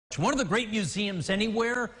One of the great museums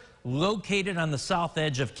anywhere, located on the south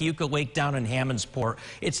edge of Keuka Lake down in Hammondsport.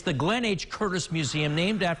 It's the Glenn H. Curtis Museum,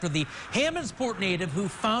 named after the Hammondsport native who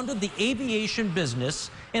founded the aviation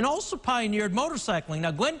business and also pioneered motorcycling.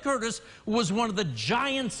 Now, Glenn Curtis was one of the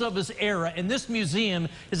giants of his era, and this museum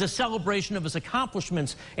is a celebration of his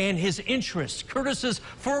accomplishments and his interests. Curtis's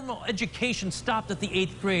formal education stopped at the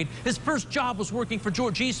 8th grade. His first job was working for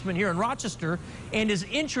George Eastman here in Rochester, and his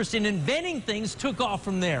interest in inventing things took off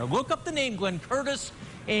from there. Look up the name Glenn Curtis,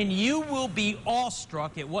 and you will be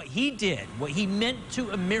awestruck at what he did, what he meant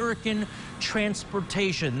to American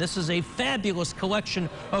transportation. This is a fabulous collection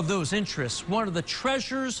of those interests. One of the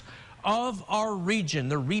treasures of our region.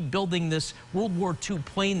 They're rebuilding this World War II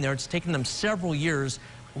plane there. It's taken them several years.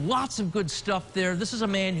 Lots of good stuff there. This is a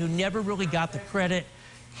man who never really got the credit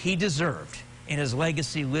he deserved, and his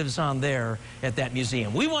legacy lives on there at that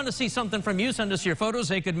museum. We want to see something from you. Send us your photos.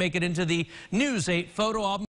 They could make it into the News 8 photo album.